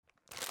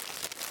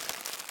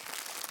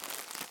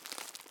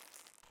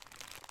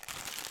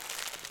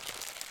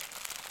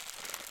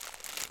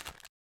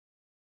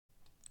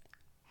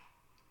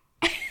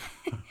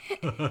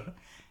Hi,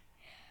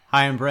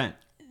 I'm Brent.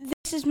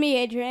 This is me,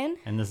 Adrian.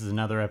 And this is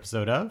another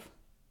episode of...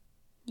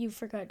 You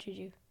forgot,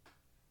 Juju.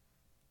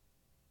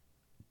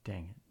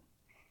 Dang it.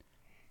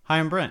 Hi,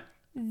 I'm Brent.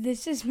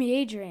 This is me,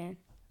 Adrian.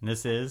 And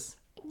this is...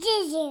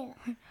 Juju.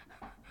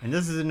 And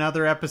this is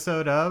another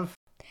episode of...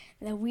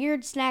 The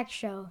Weird Snack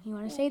Show. You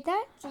want to say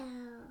that?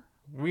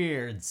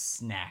 Weird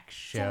Snack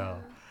Show.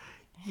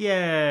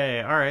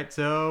 Yay! All right,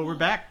 so we're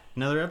back.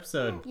 Another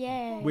episode.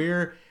 Yay.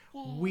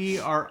 We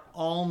are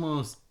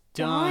almost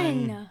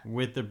done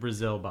with the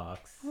Brazil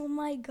box. Oh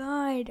my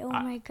god.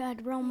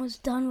 We're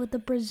almost done with the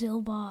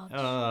Brazil box.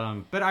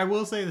 But I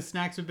will say the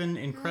snacks have been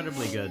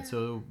incredibly good.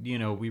 So,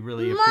 we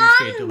really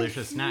appreciate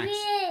delicious snacks.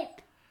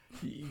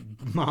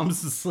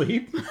 Mom's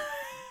asleep?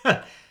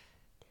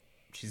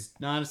 She's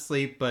not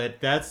asleep, but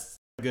that's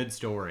a good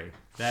story.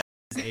 That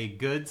is a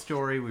good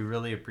story. We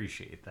really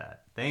appreciate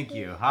that. Thank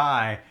you.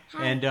 Hi.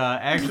 And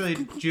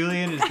actually,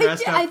 Julian is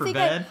dressed up for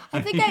bed.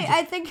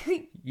 I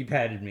think You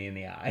patted me in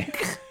the eye.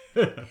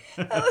 I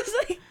was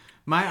like...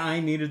 My eye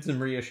needed some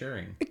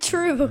reassuring.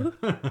 True.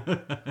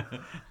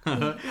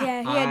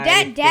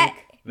 Dad's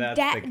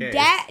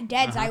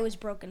eye was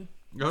broken.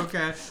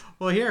 Okay.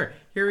 Well, here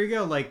we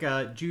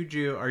go.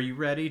 Juju, are you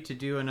ready to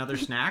do another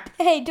snack?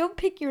 Hey, don't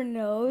pick your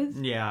nose.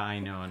 Yeah, I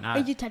know. Are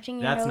you touching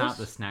your nose? That's not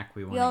the snack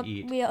we want to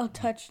eat. We all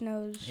touch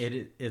nose.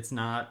 It's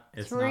not.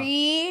 It's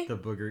 3, not the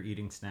booger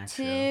eating snack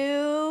 2,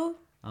 show.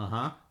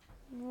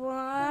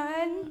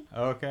 1.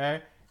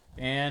 Okay.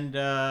 And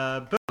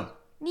boom.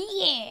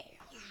 Yeah.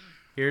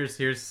 Here's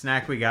the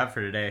snack we got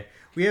for today.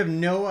 We have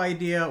no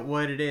idea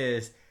what it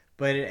is,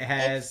 but it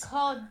has It's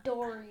called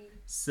Dory.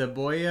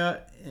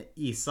 cebolla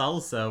y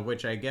salsa,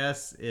 which I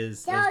guess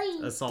is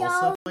a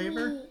salsa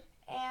flavor.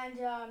 And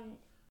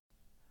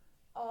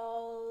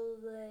all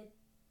the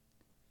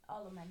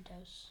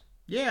Mentos.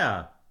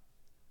 Yeah.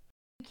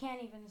 You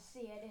can't even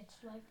see it. It's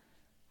like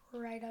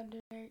right under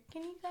there.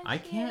 Can you guys see I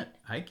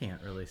it? can't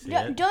really see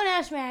it. Don't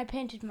ask me. I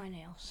painted my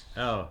nails.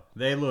 Oh,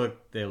 they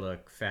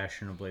look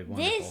fashionably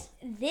wonderful.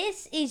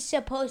 This is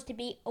supposed to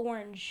be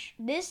orange.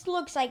 This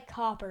looks like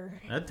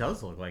copper. That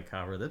does look like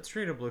copper. That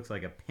straight up looks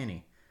like a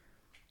penny.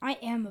 I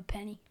am a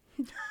penny.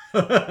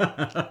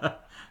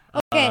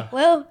 Okay,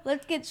 well,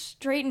 let's get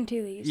straight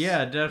into these.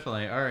 Yeah,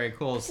 definitely. All right,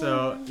 cool.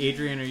 So,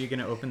 Adrian, are you going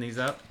to open these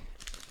up?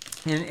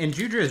 And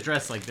Juju is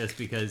dressed like this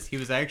because he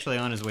was actually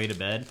on his way to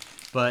bed,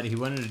 but he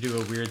wanted to do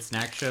a weird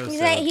snack show.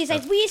 He's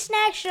like, we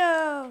snack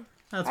show.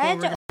 That's I what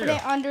had to we're put going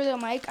it under the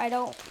mic.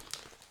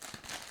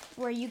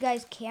 Where you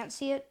guys can't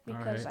see it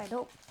because right. I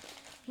don't.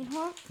 You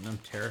know what? I'm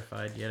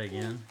terrified yet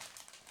again.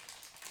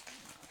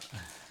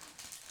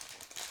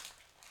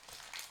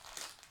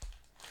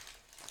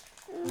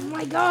 Oh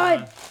my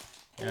god.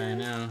 Yeah, I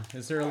know.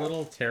 Is there a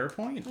little tear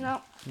point?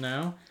 No.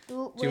 No?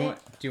 Do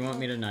you want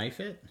me to knife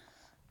it?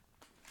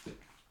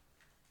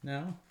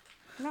 No?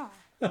 No.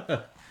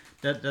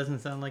 That doesn't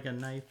sound like a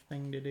knife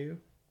thing to do.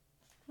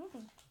 Mm-hmm.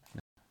 No.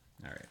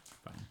 All right,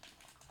 fine.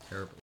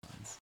 Terrible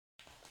ones.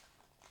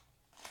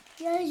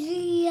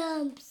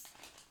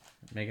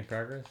 Making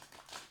progress?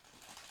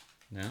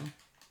 No?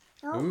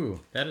 Oh. Ooh,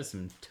 that is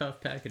some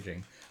tough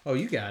packaging. Oh,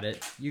 you got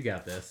it. You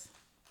got this.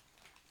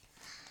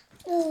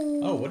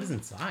 Oh, what is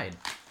inside?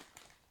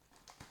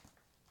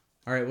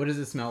 All right, what does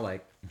it smell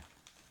like?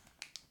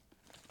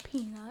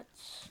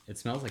 Peanuts. It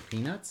smells like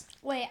peanuts?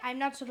 Wait, I'm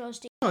not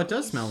supposed to. Oh, it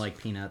does smell like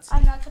peanuts.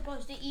 I'm not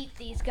supposed to eat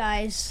these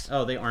guys.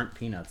 Oh, they aren't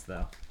peanuts,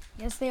 though.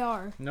 Yes, they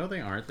are. No,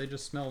 they aren't. They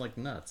just smell like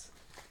nuts.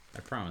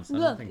 I promise. I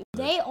Look, don't think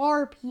they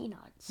are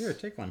peanuts. Here,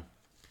 take one.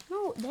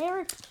 No,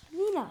 they're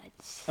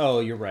peanuts.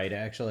 Oh, you're right,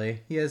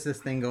 actually. He has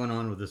this thing going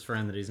on with his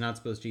friend that he's not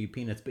supposed to eat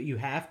peanuts, but you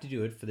have to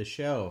do it for the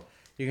show.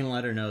 You can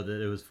let her know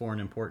that it was for an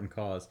important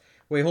cause.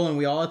 Wait, hold on.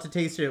 We all have to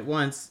taste it at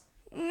once.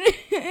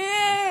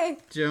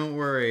 Don't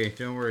worry.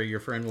 Your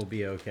friend will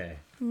be okay.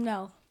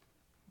 No.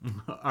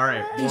 All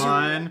right,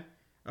 1.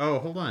 Oh,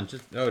 hold on.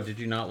 Did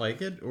you not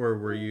like it, or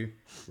were you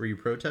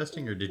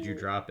protesting, or did you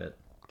drop it?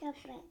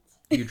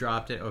 You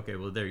dropped it. Okay,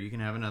 well there you can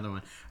have another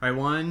one. All right,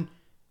 1.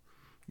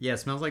 Yeah,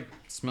 smells like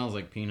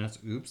peanuts.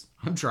 Oops,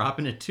 I'm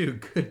dropping it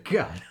too. Good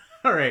God.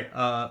 All right,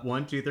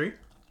 1, 2, 3.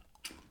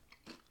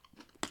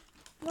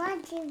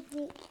 1, 2,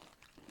 3.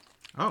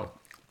 Oh,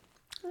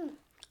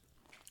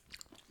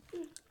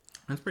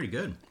 that's pretty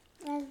good.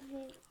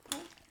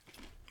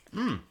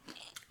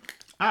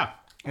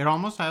 It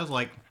almost has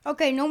like.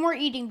 Okay, no more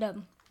eating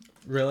them.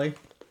 Really?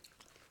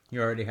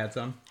 You already had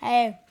some?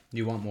 Hey. Do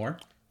you want more?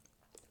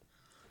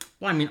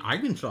 Well, I mean, I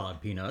can still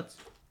have peanuts.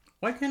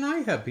 Why can't I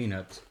have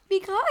peanuts?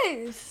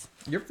 Because.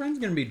 Your friend's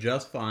gonna be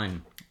just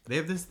fine. They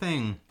have this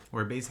thing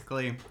where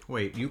basically,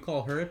 wait, you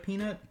call her a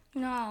peanut?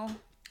 No.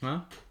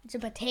 Huh? It's a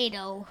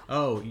potato.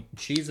 Oh,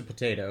 she's a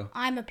potato.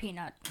 I'm a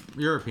peanut.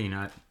 You're a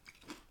peanut.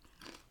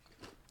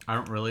 I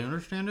don't really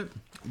understand it,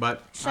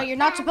 but... So you're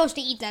not supposed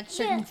to eat that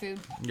certain food.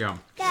 Yeah,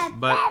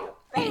 but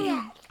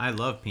I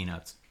love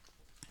peanuts.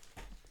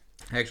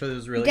 Actually, this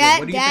is really good.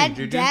 What do you think,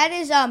 Juju? Dad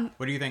is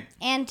What do you think?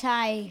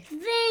 anti.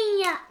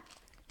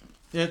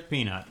 It's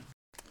peanut.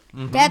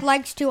 Mm-hmm. Dad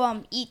likes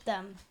to eat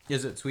them.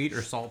 Is it sweet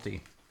or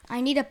salty?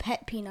 I need a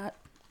pet peanut.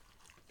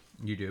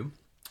 You do?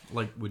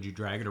 Like, would you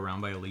drag it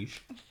around by a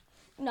leash?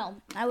 No,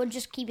 I would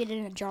just keep it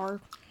in a jar.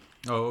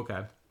 Oh,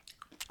 okay.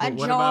 But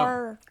what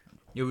jar. About,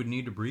 it would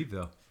need to breathe,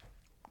 though.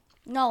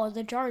 No,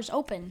 the jar is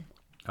open.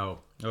 Oh,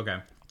 okay.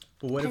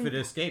 Well, what if it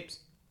escapes?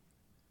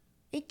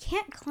 It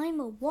can't climb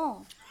a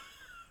wall.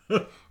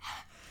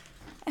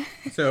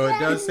 So it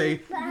does say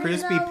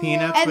crispy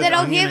peanuts And with then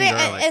onion and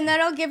garlic. and then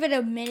I'll give it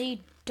a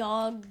mini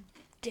dog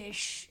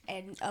dish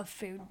and a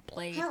food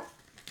plate.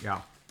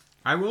 Yeah.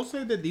 I will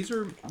say that these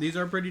are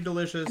pretty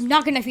delicious. I'm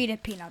not gonna feed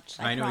it peanuts.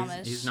 I know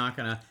promise. he's not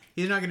gonna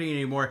eat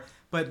any more.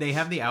 But they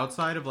have the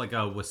outside of like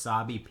a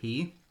wasabi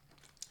pea.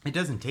 It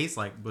doesn't taste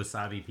like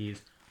wasabi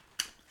peas.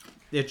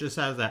 It just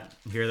has the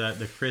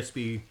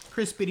crispy,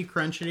 crispity,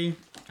 crunchity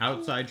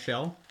outside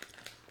shell.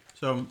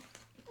 So,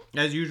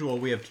 as usual,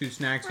 we have 2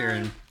 snacks here,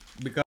 and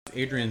because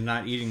Adrian's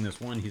not eating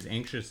this one, he's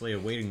anxiously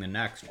awaiting the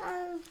next.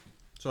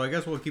 So I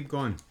guess we'll keep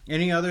going.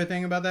 Any other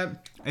thing about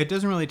that? It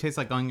doesn't really taste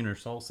like onion or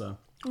salsa.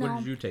 No. What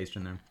did you taste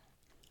in there?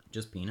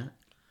 Just peanut?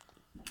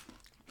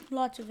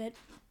 Lots of it.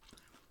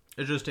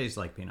 It just tastes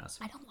like peanuts.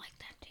 I don't like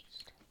that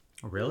taste.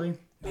 Oh, really?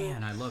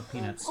 Man, I love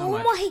peanuts so Oh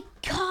much. my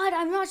god,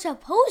 I'm not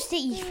supposed to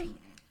eat.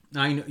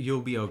 I know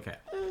you'll be okay.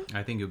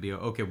 I think you'll be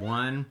okay.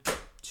 1,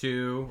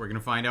 2. We're gonna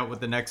find out what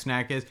the next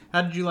snack is.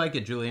 How did you like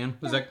it, Julian?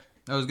 That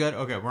was good?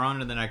 Okay, we're on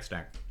to the next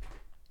snack.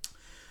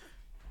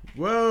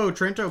 Whoa,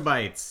 Trento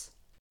Bites.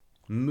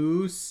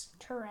 Mousse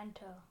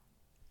Trento.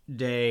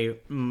 de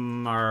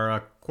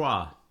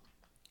Maracuja.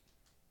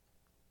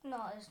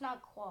 No, it's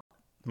not qual.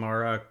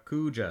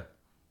 Maracuja.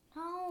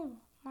 No,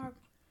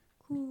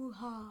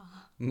 Marcuja.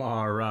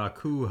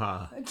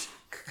 Maracuja.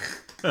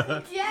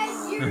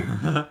 Yes,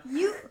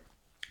 you.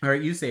 All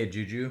right, you say it,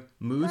 Juju.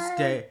 Mousse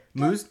de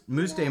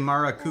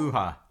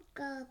Maracuja.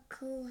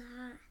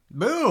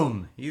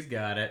 Boom! He's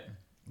got it.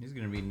 He's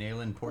gonna be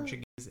nailing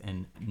Portuguese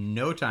in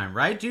no time,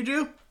 right,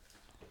 Juju?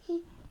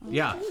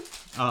 Yeah.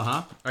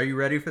 Are you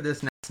ready for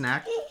this next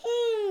snack?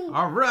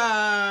 All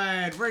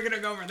right, we're gonna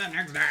go for the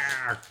next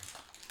snack.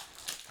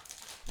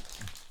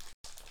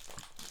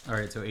 All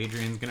right, so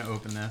Adrian's gonna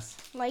open this.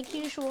 Like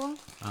usual.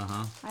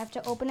 I have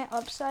to open it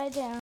upside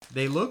down.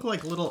 They look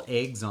like little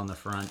eggs on the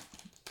front.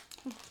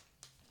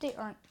 They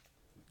aren't.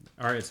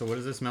 All right, so what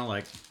does it smell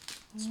like?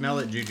 Smell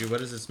it, Juju. What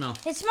does it smell?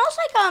 It smells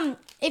like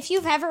if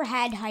you've ever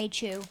had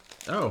haichu.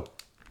 Oh,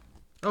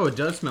 it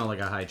does smell like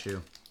a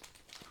haichu.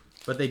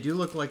 But they do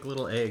look like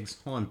little eggs.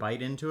 Hold on,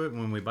 bite into it.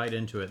 When we bite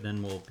into it,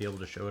 then we'll be able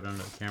to show it on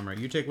the camera.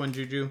 You take one,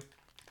 Juju.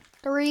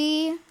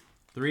 3.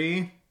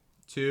 3,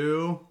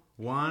 2,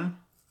 1.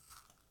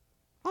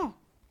 Oh.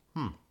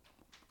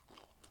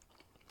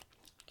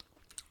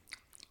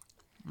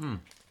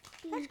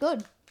 That's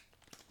good.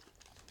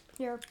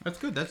 Here. That's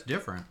good. That's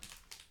different.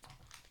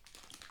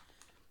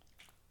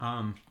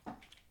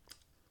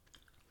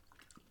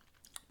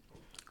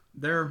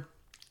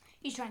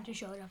 He's trying to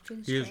show it up to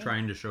the He is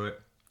trying to show it.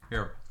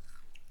 Here.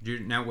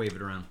 Now wave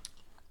it around.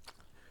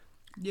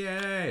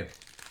 Yay!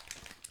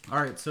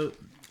 Alright, so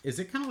is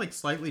it kind of like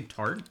slightly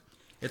tart?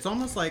 It's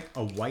almost like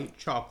a white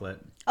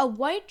chocolate. A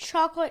white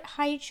chocolate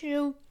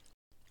haichu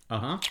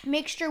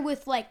mixture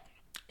with like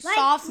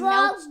soft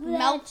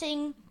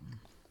melting.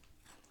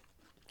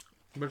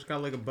 But it's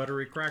got like a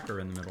buttery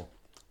cracker in the middle.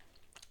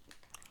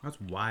 That's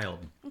wild.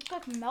 It's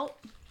like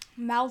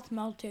mouth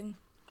melting.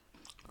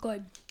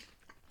 Good.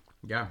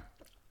 Yeah.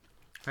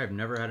 I've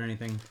never had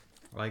anything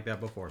like that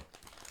before.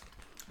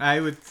 I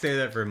would say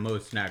that for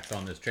most snacks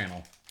on this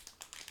channel.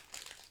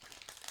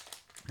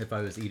 If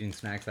I was eating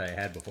snacks that I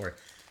had before,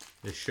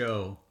 the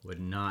show would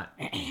not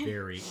be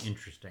very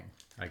interesting.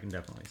 I can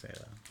definitely say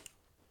that.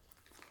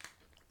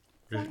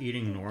 Just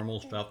eating normal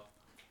stuff.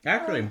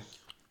 Actually,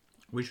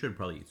 we should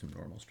probably eat some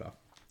normal stuff.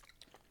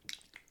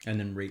 And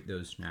then rate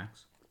those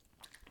snacks.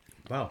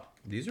 Wow,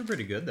 these are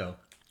pretty good though.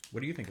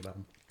 What do you think about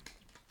them?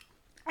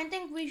 I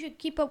think we should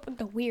keep up with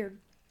the weird.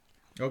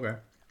 Okay.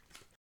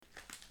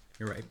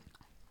 You're right.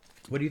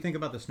 What do you think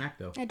about the snack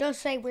though? It does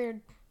say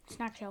weird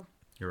snack show.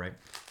 You're right.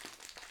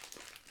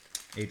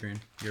 Adrian,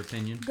 your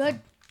opinion? Good.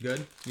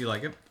 Good? You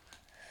like it?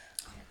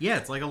 Yeah,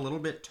 it's like a little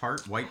bit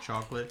tart white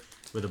chocolate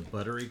with a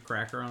buttery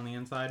cracker on the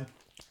inside.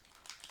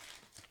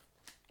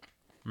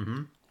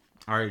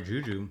 All right,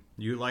 Juju,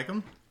 you like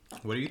them?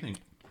 What do you think?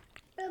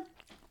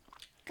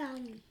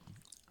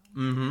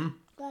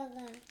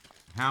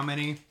 How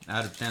many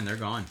out of 10? They're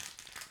gone.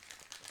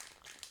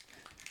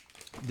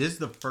 This is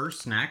the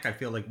first snack I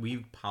feel like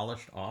we've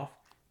polished off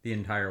the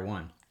entire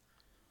one.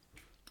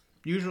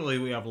 Usually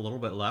we have a little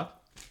bit left.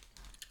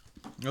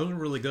 Those are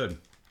really good.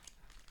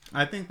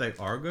 I think they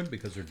are good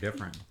because they're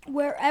different.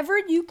 Wherever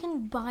you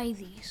can buy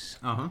these.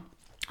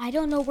 I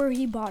don't know where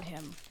he bought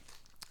him.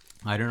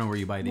 I don't know where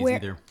you buy these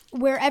either.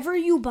 Wherever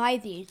you buy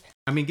these.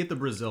 I mean, get the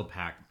Brazil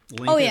pack.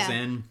 Link is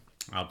in.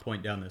 I'll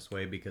point down this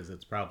way because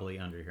it's probably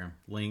under here.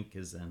 Link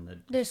is in the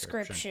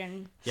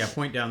description. Yeah,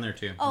 point down there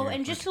too. Oh,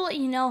 and just to let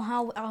you know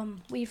how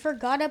we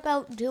forgot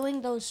about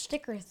doing those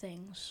sticker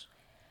things.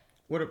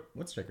 What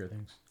sticker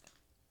things?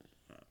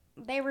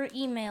 They were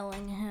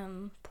emailing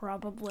him,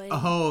 probably.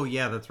 Oh,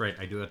 yeah, that's right.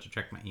 I do have to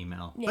check my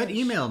email. Yes. But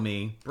email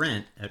me,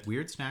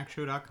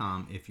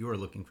 Brent@WeirdSnackShow.com, if you are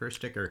looking for a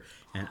sticker.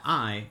 And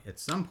I, at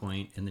some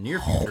point in the near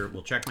future,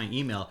 will check my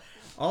email.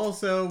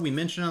 Also, we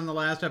mentioned on the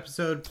last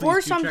episode, please Or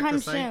do check sometime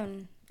the site.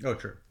 soon. Oh,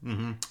 true.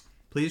 Mm-hmm.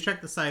 Please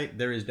check the site.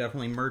 There is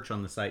definitely merch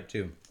on the site,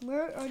 too.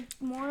 We're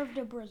more of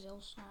the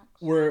Brazil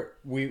snacks.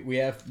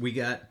 We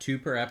got 2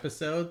 per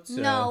episode.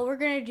 So... No, we're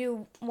gonna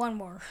do one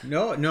more.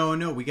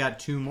 No. We got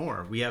 2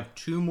 more. We have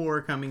 2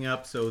 more coming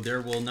up. So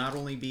there will not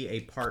only be a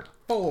part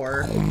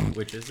 4,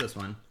 which is this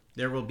one.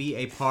 There will be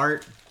a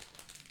part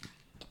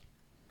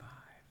 5.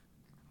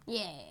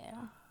 Yeah.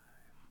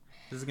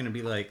 This is gonna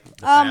be like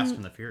the Fast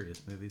and the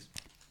Furious movies.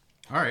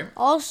 All right.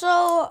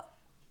 Also,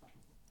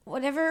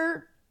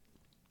 whatever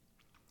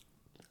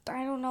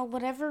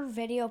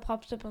video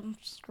pops up on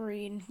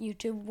screen,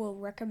 YouTube will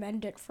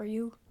recommend it for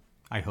you.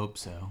 I hope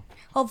so.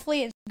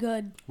 Hopefully it's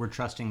good. We're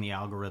trusting the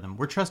algorithm.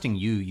 We're trusting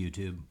you,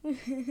 YouTube.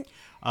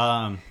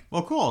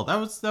 Well, cool. That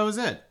was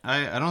it.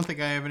 I don't think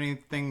I have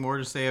anything more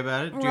to say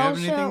about it. Do you have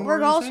anything more We're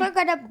to also say?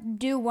 gonna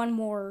do one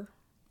more.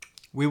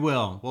 We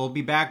will. We'll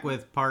be back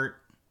with part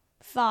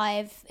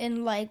 5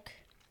 in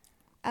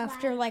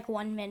after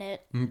 1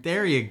 minute.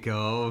 There you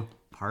go.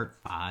 Part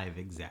 5,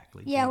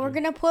 exactly. Yeah, I'm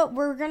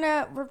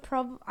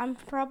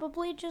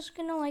probably just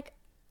gonna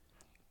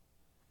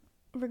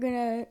we're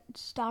gonna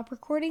stop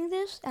recording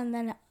this and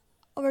then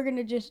we're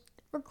gonna just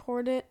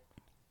record it.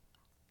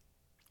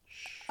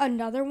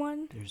 Another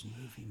one. There's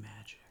movie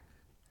magic.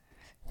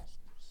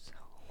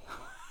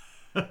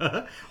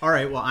 All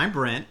right, well, I'm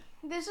Brent.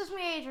 This is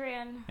me,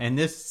 Adrian. And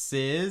this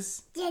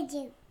is...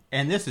 Juju.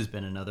 And this has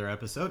been another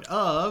episode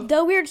of...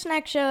 The Weird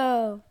Snack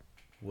Show.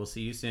 We'll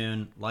see you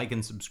soon. Like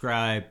and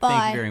subscribe. Bye.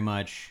 Thank you very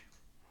much.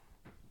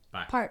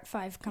 Bye. Part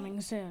 5 coming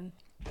soon.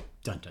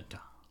 Dun, dun, dun.